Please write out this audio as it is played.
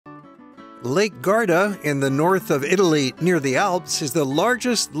Lake Garda in the north of Italy near the Alps is the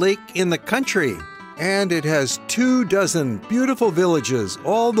largest lake in the country, and it has 24 beautiful villages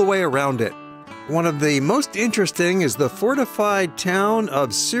all the way around it. One of the most interesting is the fortified town of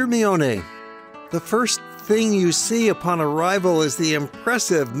Sirmione. The first thing you see upon arrival is the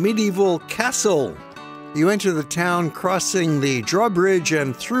impressive medieval castle. You enter the town crossing the drawbridge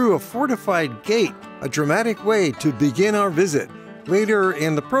and through a fortified gate, a dramatic way to begin our visit. Later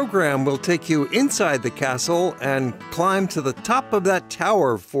in the program, we'll take you inside the castle and climb to the top of that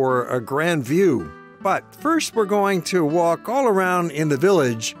tower for a grand view. But first, we're going to walk all around in the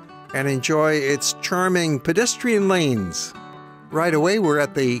village and enjoy its charming pedestrian lanes. Right away, we're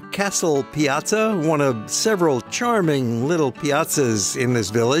at the Castle Piazza, one of several charming little piazzas in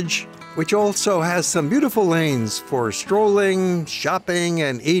this village, which also has some beautiful lanes for strolling, shopping,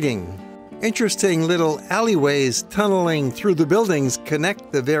 and eating. Interesting little alleyways tunneling through the buildings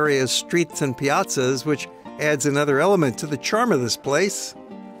connect the various streets and piazzas, which adds another element to the charm of this place.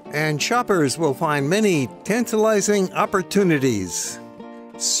 And shoppers will find many tantalizing opportunities.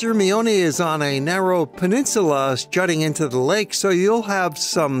 Sirmione is on a narrow peninsula jutting into the lake, so you'll have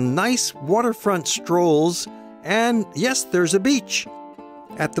some nice waterfront strolls, and yes, there's a beach.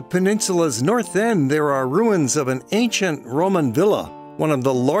 At the peninsula's north end, there are ruins of an ancient Roman villa, one of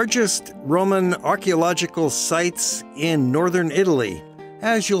the largest Roman archaeological sites in northern Italy,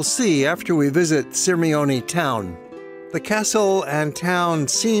 as you'll see after we visit Sirmione town. The castle and town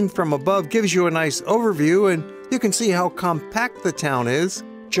seen from above gives you a nice overview, and you can see how compact the town is,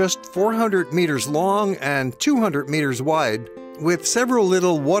 just 400 meters long and 200 meters wide, with several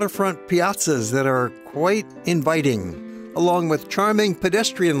little waterfront piazzas that are quite inviting, along with charming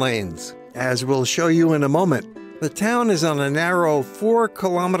pedestrian lanes, as we'll show you in a moment. The town is on a narrow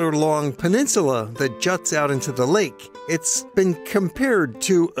 4-kilometer-long peninsula that juts out into the lake. It's been compared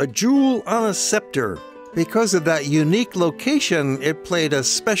to a jewel on a scepter. Because of that unique location, it played a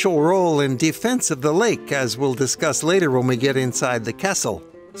special role in defense of the lake, as we'll discuss later when we get inside the castle.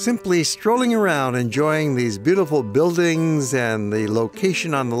 Simply strolling around enjoying these beautiful buildings and the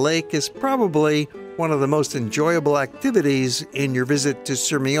location on the lake is probably one of the most enjoyable activities in your visit to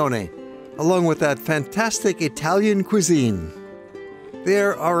Sirmione, along with that fantastic Italian cuisine.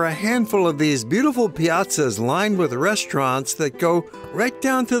 There are a handful of these beautiful piazzas lined with restaurants that go right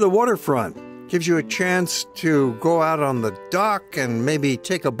down to the waterfront. Gives you a chance to go out on the dock and maybe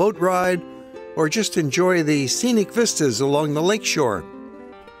take a boat ride, or just enjoy the scenic vistas along the lakeshore.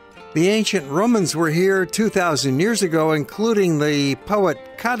 The ancient Romans were here 2,000 years ago, including the poet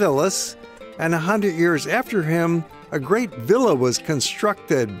Catullus, and 100 years after him, a great villa was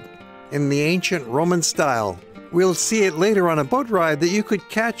constructed in the ancient Roman style. We'll see it later on a boat ride that you could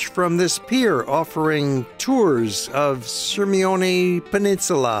catch from this pier offering tours of Sirmione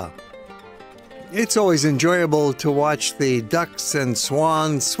Peninsula. It's always enjoyable to watch the ducks and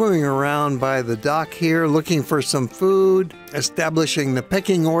swans swimming around by the dock here looking for some food, establishing the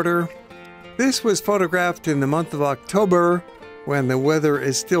pecking order. This was photographed in the month of October when the weather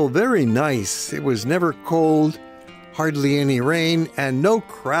is still very nice. It was never cold, hardly any rain, and no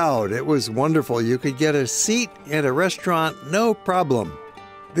crowd. It was wonderful. You could get a seat at a restaurant, no problem.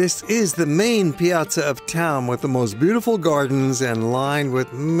 This is the main piazza of town with the most beautiful gardens and lined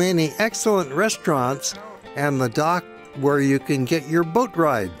with many excellent restaurants and the dock where you can get your boat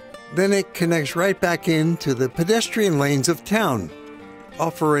ride. Then it connects right back into the pedestrian lanes of town,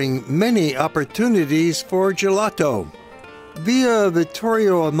 offering many opportunities for gelato. Via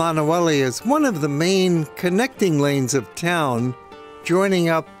Vittorio Emanuele is one of the main connecting lanes of town, joining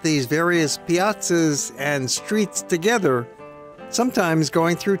up these various piazzas and streets together, sometimes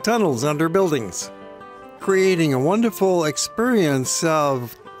going through tunnels under buildings, creating a wonderful experience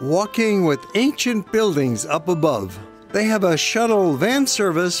of walking with ancient buildings up above. They have a shuttle van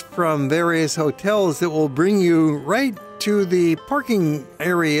service from various hotels that will bring you right to the parking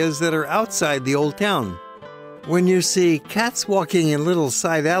areas that are outside the old town. When you see cats walking in little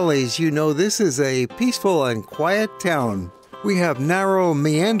side alleys, you know this is a peaceful and quiet town. We have narrow,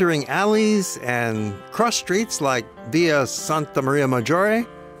 meandering alleys and cross streets like Via Santa Maria Maggiore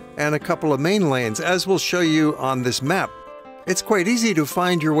and a couple of main lanes, as we'll show you on this map. It's quite easy to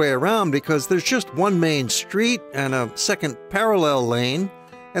find your way around because there's just one main street and a second parallel lane,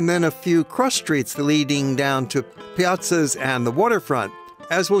 and then a few cross streets leading down to piazzas and the waterfront,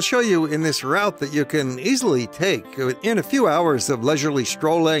 as we'll show you in this route that you can easily take in a few hours of leisurely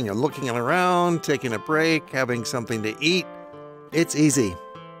strolling and looking around, taking a break, having something to eat. It's easy.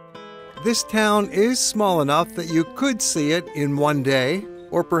 This town is small enough that you could see it in one day,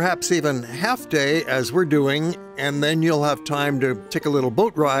 or perhaps even half day as we're doing, and then you'll have time to take a little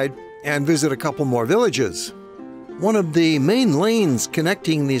boat ride and visit a couple more villages. One of the main lanes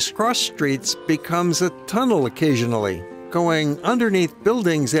connecting these cross streets becomes a tunnel occasionally, going underneath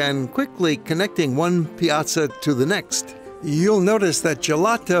buildings and quickly connecting one piazza to the next. You'll notice that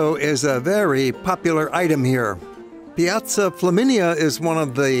gelato is a very popular item here. Piazza Flaminia is one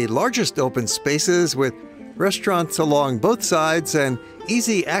of the largest open spaces with restaurants along both sides and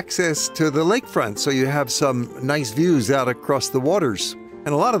easy access to the lakefront, so you have some nice views out across the waters.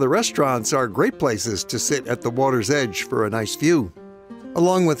 And a lot of the restaurants are great places to sit at the water's edge for a nice view.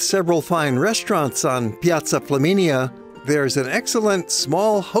 Along with several fine restaurants on Piazza Flaminia, there's an excellent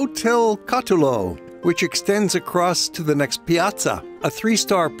small Hotel Catullus, which extends across to the next piazza, a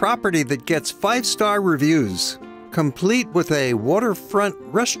 3-star property that gets 5-star reviews, complete with a waterfront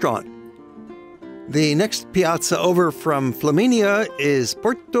restaurant. The next piazza over from Flaminia is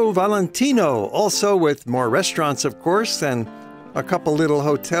Porto Valentino, also with more restaurants, of course, and a couple little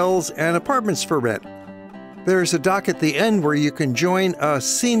hotels and apartments for rent. There's a dock at the end where you can join a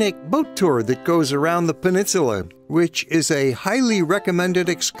scenic boat tour that goes around the peninsula, which is a highly recommended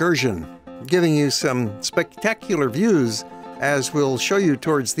excursion, giving you some spectacular views, as we'll show you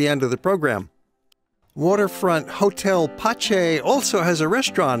towards the end of the program. Waterfront Hotel Pace also has a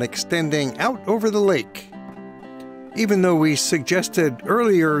restaurant extending out over the lake. Even though we suggested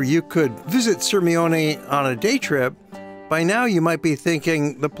earlier you could visit Sirmione on a day trip, by now you might be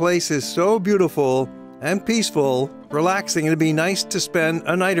thinking the place is so beautiful and peaceful, relaxing, it'd be nice to spend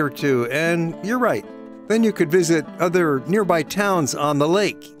a night or two, and you're right. Then you could visit other nearby towns on the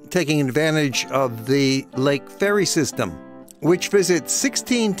lake, taking advantage of the lake ferry system, which visits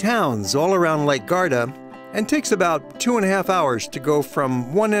 16 towns all around Lake Garda and takes about 2.5 hours to go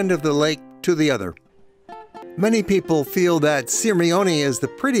from one end of the lake to the other. Many people feel that Sirmione is the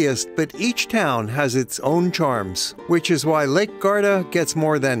prettiest, but each town has its own charms, which is why Lake Garda gets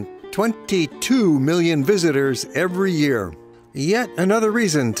more than 22 million visitors every year. Yet another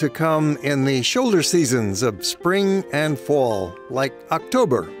reason to come in the shoulder seasons of spring and fall, like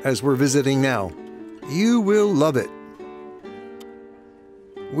October, as we're visiting now. You will love it.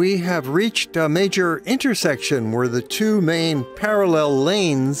 We have reached a major intersection where the two main parallel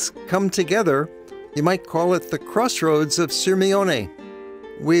lanes come together. You might call it the crossroads of Sirmione.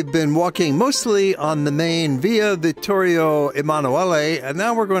 We've been walking mostly on the main Via Vittorio Emanuele, and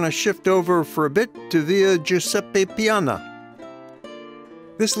now we're going to shift over for a bit to Via Giuseppe Piana.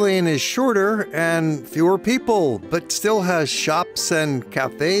 This lane is shorter and fewer people, but still has shops and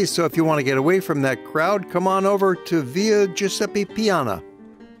cafes, so if you want to get away from that crowd, come on over to Via Giuseppe Piana.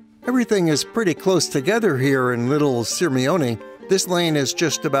 Everything is pretty close together here in Little Sirmione. This lane is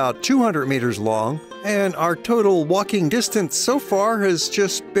just about 200 meters long, and our total walking distance so far has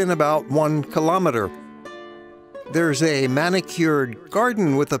just been about 1 kilometer. There's a manicured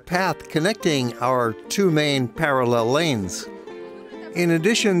garden with a path connecting our two main parallel lanes. In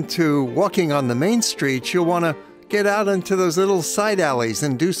addition to walking on the main street, you'll want to get out into those little side alleys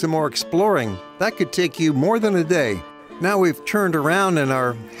and do some more exploring. That could take you more than a day. Now we've turned around and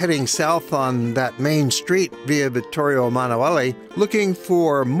are heading south on that main street via Vittorio Emanuele, looking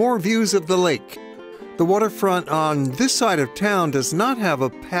for more views of the lake. The waterfront on this side of town does not have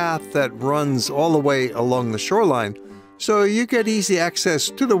a path that runs all the way along the shoreline, so you get easy access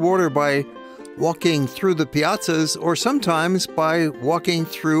to the water by walking through the piazzas or sometimes by walking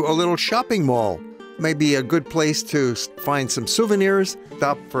through a little shopping mall. Maybe a good place to find some souvenirs,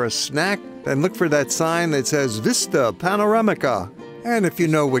 stop for a snack, then look for that sign that says Vista Panoramica. And if you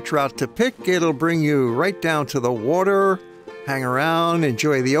know which route to pick, it'll bring you right down to the water, hang around,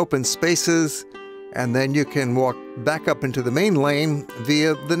 enjoy the open spaces, and then you can walk back up into the main lane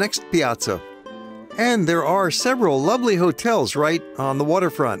via the next piazza. And there are several lovely hotels right on the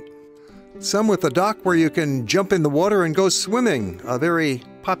waterfront. Some with a dock where you can jump in the water and go swimming, a very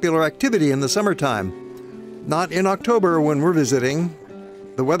popular activity in the summertime. Not in October when we're visiting.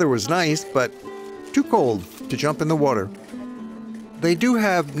 The weather was nice, but too cold to jump in the water. They do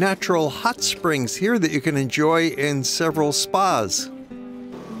have natural hot springs here that you can enjoy in several spas.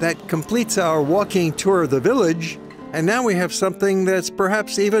 That completes our walking tour of the village, and now we have something that's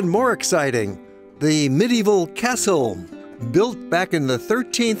perhaps even more exciting. The medieval castle, built back in the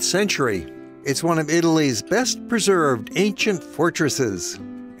 13th century. It's one of Italy's best preserved ancient fortresses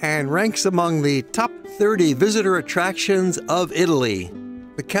and ranks among the top 30 visitor attractions of Italy.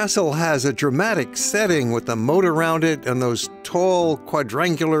 The castle has a dramatic setting with a moat around it and those tall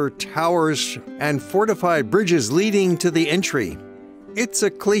quadrangular towers and fortified bridges leading to the entry. It's a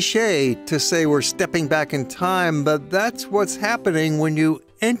cliche to say we're stepping back in time, but that's what's happening when you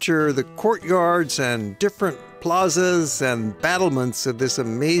enter the courtyards and different plazas and battlements of this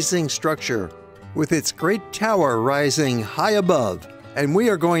amazing structure, with its great tower rising high above. And we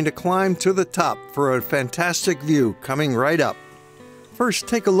are going to climb to the top for a fantastic view coming right up. First,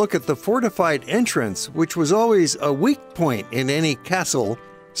 take a look at the fortified entrance, which was always a weak point in any castle.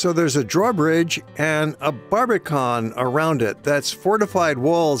 So there's a drawbridge and a barbican around it. That's fortified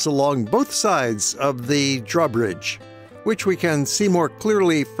walls along both sides of the drawbridge, which we can see more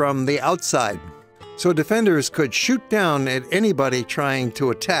clearly from the outside. So defenders could shoot down at anybody trying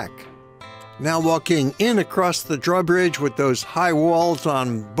to attack. Now walking in across the drawbridge with those high walls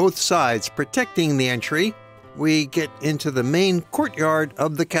on both sides protecting the entry, we get into the main courtyard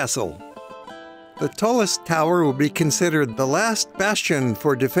of the castle. The tallest tower will be considered the last bastion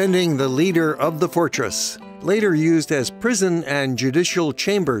for defending the leader of the fortress, later used as prison and judicial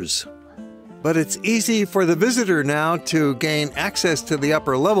chambers. But it's easy for the visitor now to gain access to the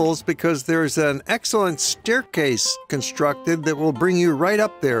upper levels because there's an excellent staircase constructed that will bring you right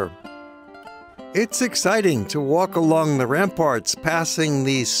up there. It's exciting to walk along the ramparts, passing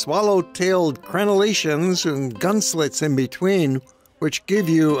these swallow-tailed crenellations and gun slits in between, which give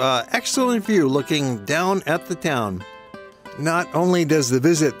you an excellent view looking down at the town. Not only does the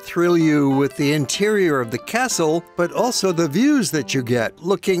visit thrill you with the interior of the castle, but also the views that you get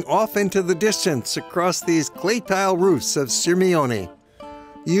looking off into the distance across these clay tile roofs of Sirmione.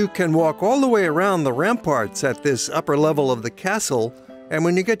 You can walk all the way around the ramparts at this upper level of the castle, and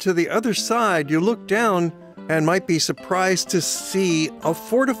when you get to the other side, you look down and might be surprised to see a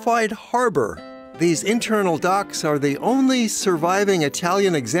fortified harbor. These internal docks are the only surviving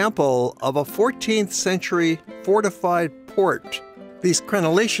Italian example of a 14th century fortified port. These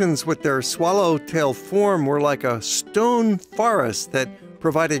crenellations with their swallowtail form were like a stone forest that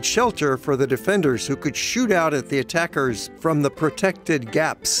provided shelter for the defenders who could shoot out at the attackers from the protected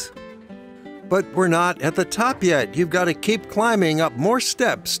gaps. But we're not at the top yet. You've got to keep climbing up more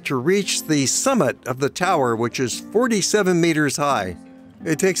steps to reach the summit of the tower, which is 47 meters high.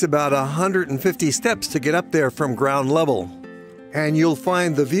 It takes about 150 steps to get up there from ground level. And you'll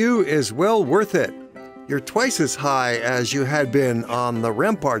find the view is well worth it. You're twice as high as you had been on the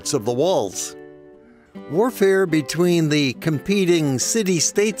ramparts of the walls. Warfare between the competing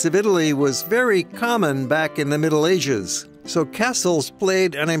city-states of Italy was very common back in the Middle Ages, so castles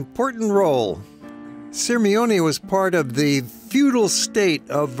played an important role. Sirmione was part of the feudal state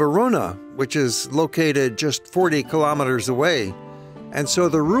of Verona, which is located just 40 kilometers away. And so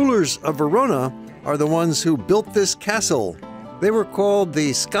the rulers of Verona are the ones who built this castle. They were called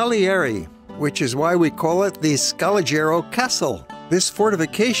the Scaligeri, which is why we call it the Scaligero Castle. This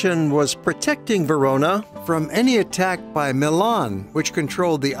fortification was protecting Verona from any attack by Milan, which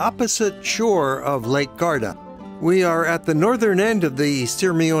controlled the opposite shore of Lake Garda. We are at the northern end of the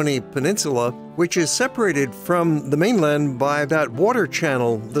Sirmione Peninsula, which is separated from the mainland by that water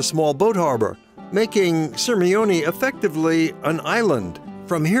channel, the small boat harbor, making Sirmione effectively an island.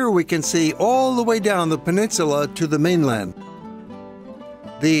 From here we can see all the way down the peninsula to the mainland.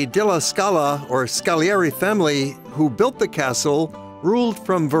 The Della Scala, or Scaligeri family, who built the castle, ruled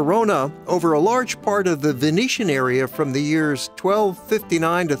from Verona over a large part of the Venetian area from the years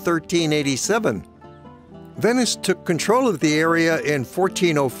 1259 to 1387. Venice took control of the area in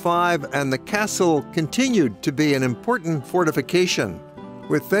 1405, and the castle continued to be an important fortification,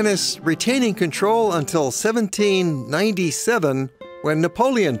 with Venice retaining control until 1797, when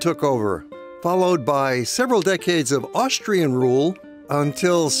Napoleon took over, followed by several decades of Austrian rule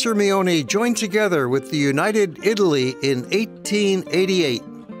until Sirmione joined together with the United Italy in 1888.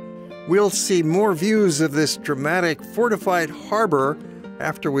 We'll see more views of this dramatic fortified harbor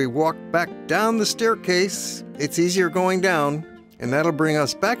after we walk back down the staircase. It's easier going down, and that'll bring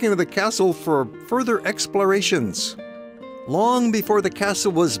us back into the castle for further explorations. Long before the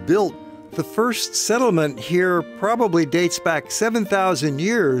castle was built, the first settlement here probably dates back 7,000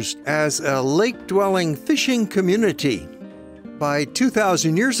 years as a lake-dwelling fishing community. By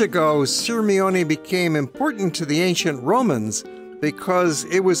 2,000 years ago, Sirmione became important to the ancient Romans because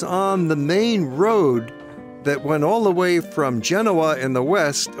it was on the main road that went all the way from Genoa in the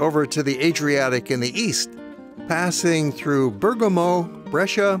west over to the Adriatic in the east, passing through Bergamo,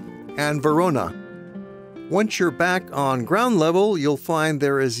 Brescia, and Verona. Once you're back on ground level, you'll find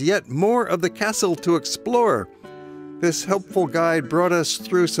there is yet more of the castle to explore. This helpful guide brought us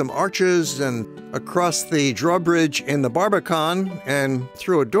through some arches and across the drawbridge in the Barbican and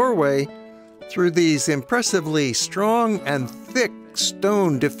through a doorway through these impressively strong and thick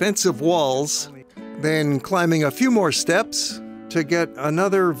stone defensive walls, then climbing a few more steps to get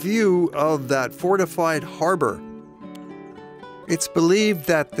another view of that fortified harbor. It's believed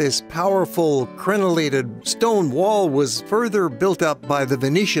that this powerful crenellated stone wall was further built up by the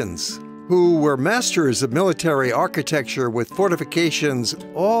Venetians, who were masters of military architecture with fortifications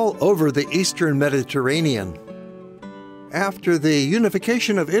all over the eastern Mediterranean. After the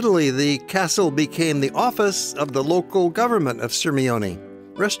unification of Italy, the castle became the office of the local government of Sirmione.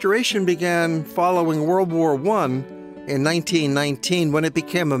 Restoration began following World War I in 1919 when it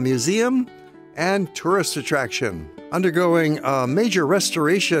became a museum and tourist attraction, undergoing a major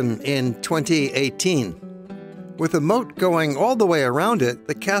restoration in 2018. With a moat going all the way around it,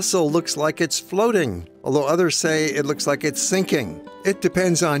 the castle looks like it's floating, although others say it looks like it's sinking. It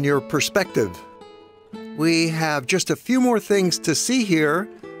depends on your perspective. We have just a few more things to see here,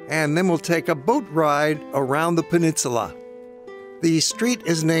 and then we'll take a boat ride around the peninsula. The street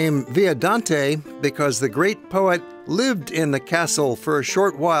is named Via Dante because the great poet lived in the castle for a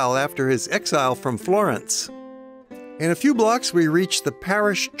short while after his exile from Florence. In a few blocks, we reach the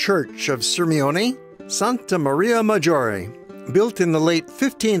parish church of Sirmione, Santa Maria Maggiore, built in the late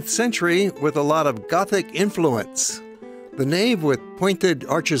 15th century with a lot of Gothic influence. The nave with pointed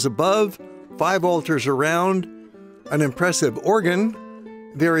arches above, 5 altars around, an impressive organ,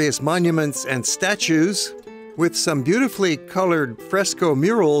 various monuments and statues, with some beautifully colored fresco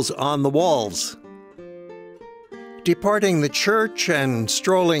murals on the walls. Departing the church and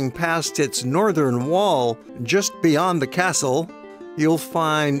strolling past its northern wall, just beyond the castle, you'll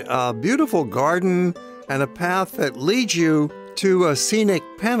find a beautiful garden and a path that leads you to a scenic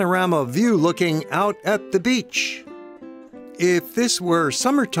panorama view looking out at the beach. If this were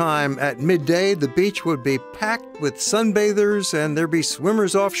summertime at midday, the beach would be packed with sunbathers and there'd be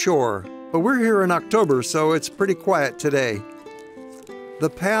swimmers offshore. But we're here in October, so it's pretty quiet today. The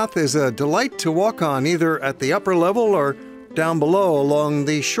path is a delight to walk on, either at the upper level or down below along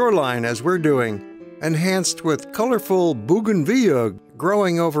the shoreline as we're doing, enhanced with colorful bougainvillea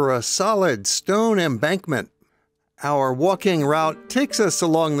growing over a solid stone embankment. Our walking route takes us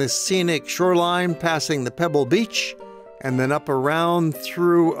along this scenic shoreline, passing the Pebble Beach, and then up around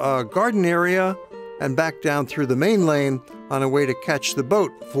through a garden area and back down through the main lane on a way to catch the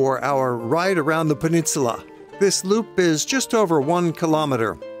boat for our ride around the peninsula. This loop is just over 1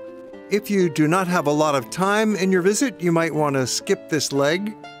 kilometer. If you do not have a lot of time in your visit, you might want to skip this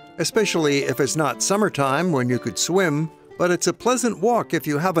leg, especially if it's not summertime when you could swim, but it's a pleasant walk if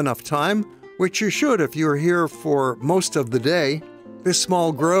you have enough time, which you should if you're here for most of the day. This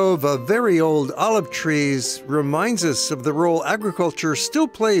small grove of very old olive trees reminds us of the role agriculture still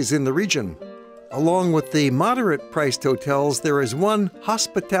plays in the region. Along with the moderate-priced hotels, there is one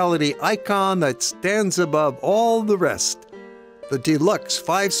hospitality icon that stands above all the rest: the deluxe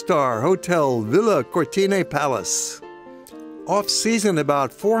 5-star Hotel Villa Cortine Palace. Off-season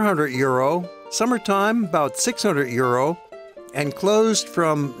about €400, summertime about €600, and closed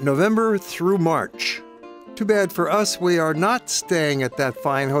from November through March. Too bad for us, we are not staying at that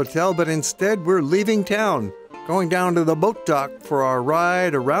fine hotel, but instead we're leaving town, going down to the boat dock for our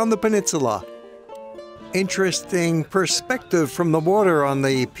ride around the peninsula. Interesting perspective from the water on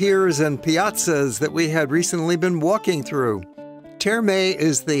the piers and piazzas that we had recently been walking through. Terme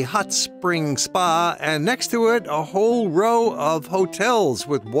is the hot spring spa, and next to it a whole row of hotels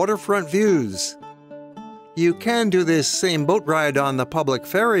with waterfront views. You can do this same boat ride on the public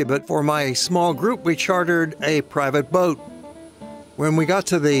ferry, but for my small group we chartered a private boat. When we got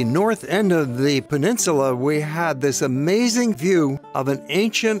to the north end of the peninsula, we had this amazing view of an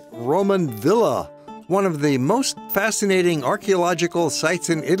ancient Roman villa, one of the most fascinating archaeological sites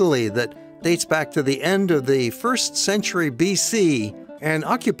in Italy that dates back to the end of the 1st century BC and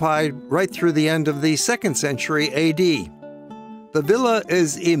occupied right through the end of the 2nd century AD. The villa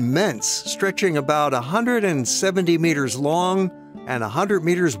is immense, stretching about 170 meters long and 100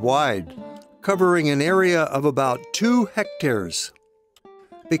 meters wide, covering an area of about 2 hectares.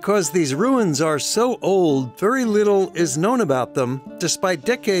 Because these ruins are so old, very little is known about them, despite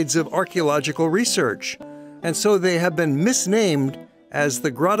decades of archaeological research, and so they have been misnamed as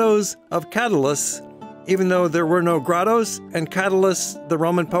the Grottoes of Catullus, even though there were no grottos, and Catullus, the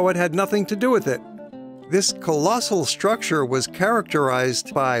Roman poet, had nothing to do with it. This colossal structure was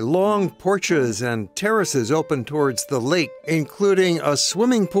characterized by long porches and terraces open towards the lake, including a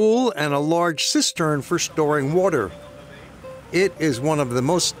swimming pool and a large cistern for storing water. It is one of the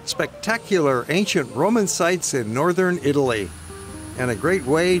most spectacular ancient Roman sites in northern Italy, and a great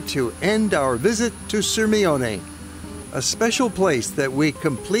way to end our visit to Sirmione, a special place that we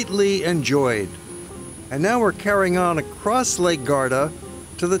completely enjoyed. And now we're carrying on across Lake Garda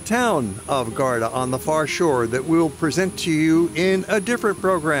to the town of Garda on the far shore that we'll present to you in a different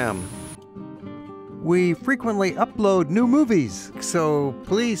program. We frequently upload new movies, so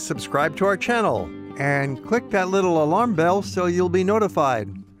please subscribe to our channel and click that little alarm bell so you'll be notified.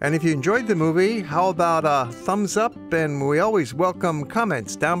 And if you enjoyed the movie, how about a thumbs up? And we always welcome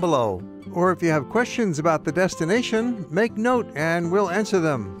comments down below. Or if you have questions about the destination, make note and we'll answer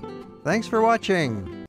them. Thanks for watching.